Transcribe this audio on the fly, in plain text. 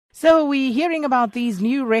So we're hearing about these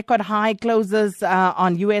new record high closes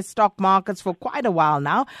on U.S. stock markets for quite a while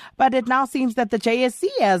now, but it now seems that the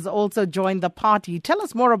JSE has also joined the party. Tell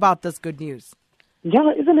us more about this good news.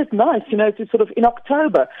 Yeah, isn't it nice, to sort of in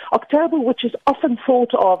October, which is often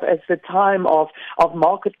thought of as the time of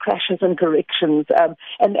market crashes and corrections,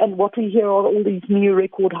 and what we hear are all these new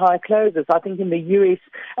record high closes. I think in the US,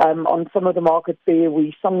 on some of the markets there,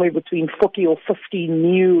 we're somewhere between 40 or 50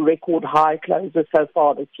 new record high closes so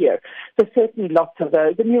far this year. So certainly lots of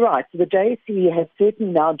those. And you're right, the JSE has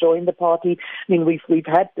certainly now joined the party. I mean, we've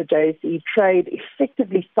had the JSE trade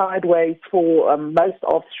effectively sideways for most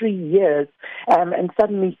of 3 years. And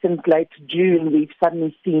suddenly, since late June, we've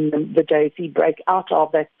suddenly seen the JSE break out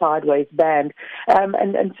of that sideways band.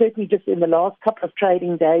 And certainly just in the last couple of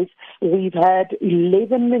trading days, we've had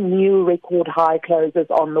 11 new record high closes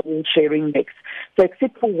on the all-share index. So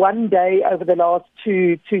except for one day over the last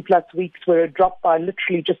two plus weeks where it dropped by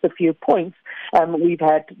literally just a few points, we've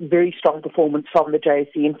had very strong performance from the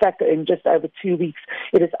JSE. In fact, in just over 2 weeks,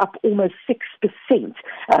 it is up almost 6%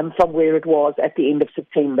 from where it was at the end of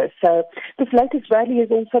September. So this latest rally has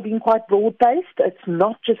also been quite broad-based. It's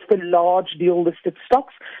not just the large dual-listed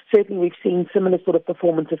stocks. Certainly we've seen similar sort of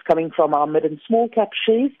performances coming from our mid and small cap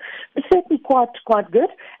shares. It's certainly quite good.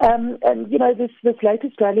 And this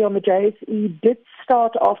latest rally on the JSE did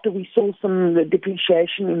start after we saw some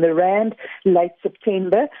depreciation in the rand late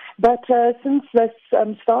September. But since this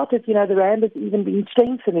started, the rand has even been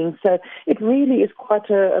strengthening. So it really is quite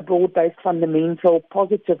a broad-based fundamental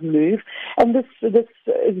positive move. And this is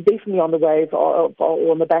definitely on the wave or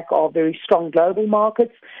on the back of very strong global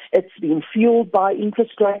markets. It's been fueled by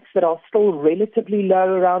interest rates that are still relatively low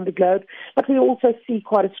around the globe, but we also see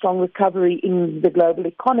quite a strong recovery in the global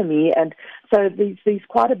economy, and so there's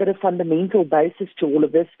quite a bit of fundamental basis to all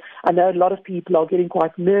of this. I know a lot of people are getting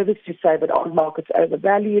quite nervous to say that aren't markets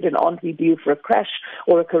overvalued and aren't we due for a crash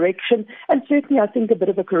or a correction, and certainly I think a bit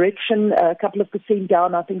of a correction, a couple of percent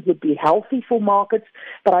down, I think would be healthy for markets,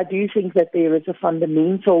 but I do think that there is a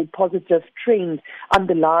fundamental positive trend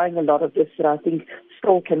underlying a lot of this that I think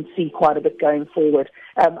still can see quite a bit going forward.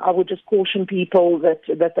 I would just caution people that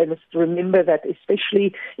they must remember that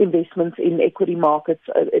especially investments in equity markets,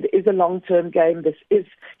 it is a long-term game.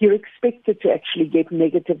 You're expected to actually get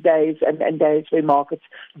negative days and days where markets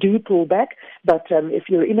do pull back. But if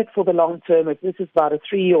you're in it for the long term, if this is about a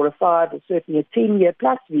 3 or a 5 or certainly a 10-year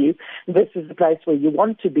plus view, this is the place where you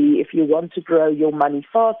want to be if you want to grow your money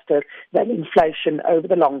faster than inflation over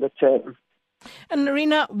the longer term. And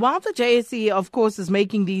Nerina, while the JSE, of course, is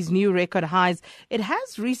making these new record highs, it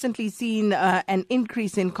has recently seen an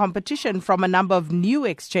increase in competition from a number of new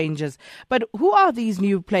exchanges. But who are these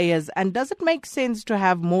new players, and does it make sense to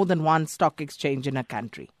have more than one stock exchange in a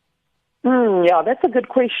country? Yeah, that's a good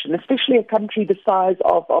question, especially a country the size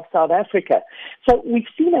of South Africa. So we've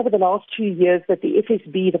seen over the last 2 years that the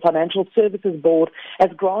FSB, the Financial Services Board,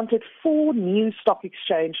 has granted 4 new stock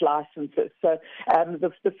exchange licenses. So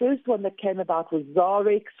the first one that came about was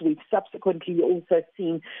Zarex. We've subsequently also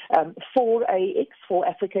seen 4AX, for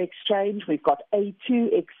Africa Exchange. We've got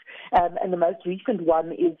A2X, and the most recent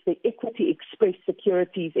one is the Equity Express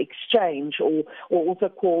Securities Exchange, or also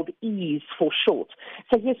called EASE for short.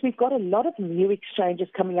 So yes, we've got a lot of new exchanges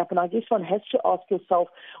coming up, and I guess one has to ask yourself,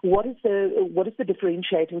 what is the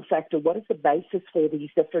differentiating factor? What is the basis for these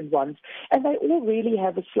different ones? And they all really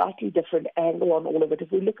have a slightly different angle on all of it.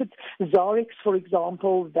 If we look at Zarex, for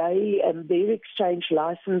example, their exchange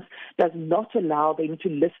license does not allow them to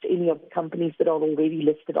list any of the companies that are already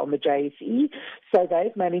listed on the JSE. So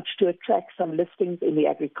they've managed to attract some listings in the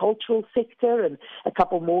agricultural sector and a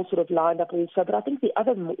couple more sort of lined up also. But I think the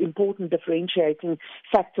other important differentiating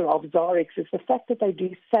factor of Zarex is the fact that they do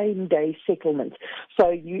same-day settlement. So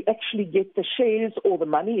you actually get the shares or the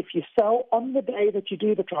money if you sell on the day that you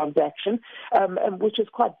do the transaction, which is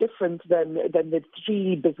quite different than the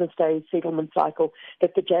 3 business day settlement cycle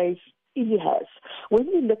that the JSE has. When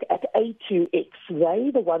you look at A2X,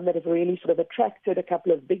 they're the one that have really sort of attracted a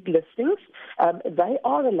couple of big listings. They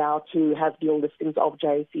are allowed to have dual listings of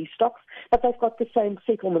JSE stocks, but they've got the same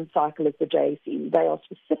settlement cycle as the JSE. They are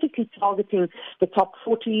specifically targeting the top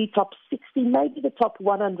 40, top 60, maybe the top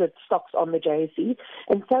 100 stocks on the JSE.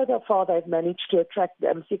 And so far they've managed to attract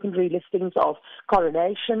secondary listings of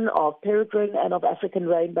Coronation, of Peregrine, and of African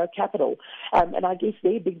Rainbow Capital. And I guess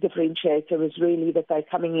their big differentiator is really that they're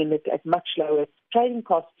coming in at at much lower trading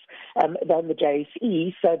costs than the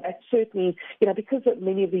JSE. So that's certainly, because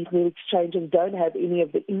many of these new exchanges don't have any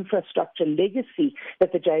of the infrastructure legacy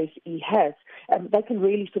that the JSE has, they can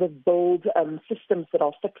really sort of build systems that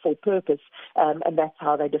are fit for purpose, and that's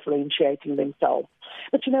how they're differentiating themselves.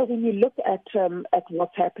 But, when you look at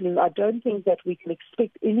what's happening, I don't think that we can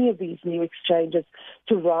expect any of these new exchanges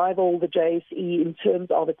to rival the JSE in terms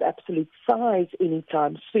of its absolute size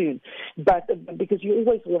anytime soon. But because you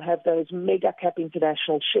always will have those mega cap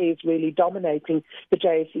international shares really dominating the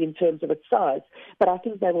JSE in terms of its size. But I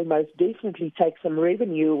think they will most definitely take some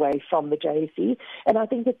revenue away from the JSE. And I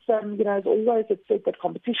think it's, as always, it's said that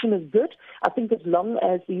competition is good. I think as long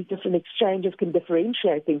as these different exchanges can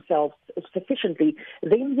differentiate themselves sufficiently,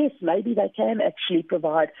 then yes, maybe they can actually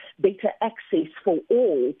provide better access for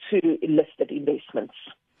all to listed investments.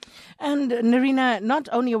 And Nerina, not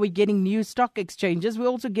only are we getting new stock exchanges, we're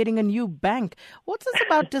also getting a new bank. What's this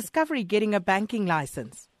about Discovery getting a banking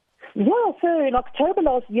license? Yeah, so in October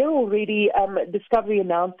last year already, Discovery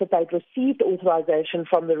announced that they'd received authorization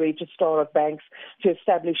from the Registrar of Banks to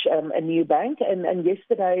establish a new bank, and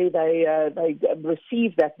yesterday they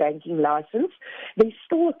received that banking license. There's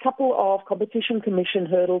still a couple of Competition Commission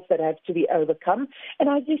hurdles that have to be overcome, and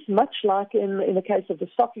I guess much like in the case of the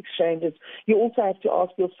stock exchanges, you also have to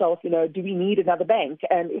ask yourself, do we need another bank?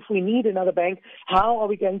 And if we need another bank, how are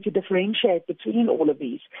we going to differentiate between all of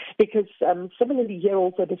these? Because similarly here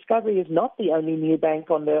also, Discovery is not the only new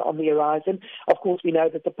bank on the horizon. Of course, we know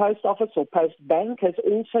that the Post Office or Post Bank has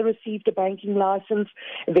also received a banking license.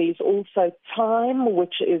 There's also Time,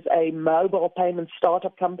 which is a mobile payment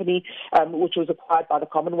startup company, which was acquired by the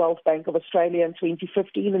Commonwealth Bank of Australia in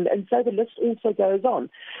 2015, and so the list also goes on.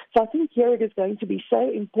 So I think here it is going to be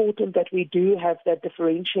so important that we do have that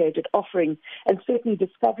differentiated offering, and certainly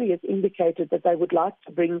Discovery has indicated that they would like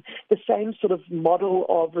to bring the same sort of model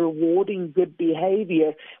of rewarding good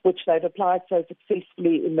behavior which they've applied so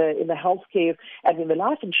successfully in the healthcare and in the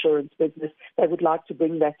life insurance business. They would like to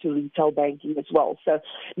bring that to retail banking as well. So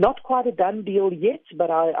not quite a done deal yet,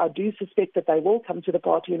 but I do suspect that they will come to the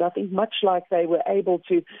party, and I think much like they were able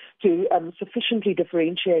to sufficiently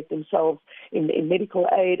differentiate themselves in medical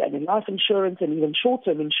aid and in life insurance and even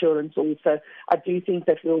short-term insurance also, I do think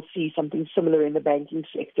that we'll see something similar in the banking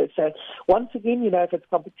sector. So once again, if it's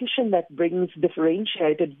competition that brings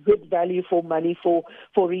differentiated good value for money for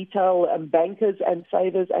retail bankers and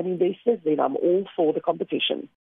savers and investors, then I'm all for the competition.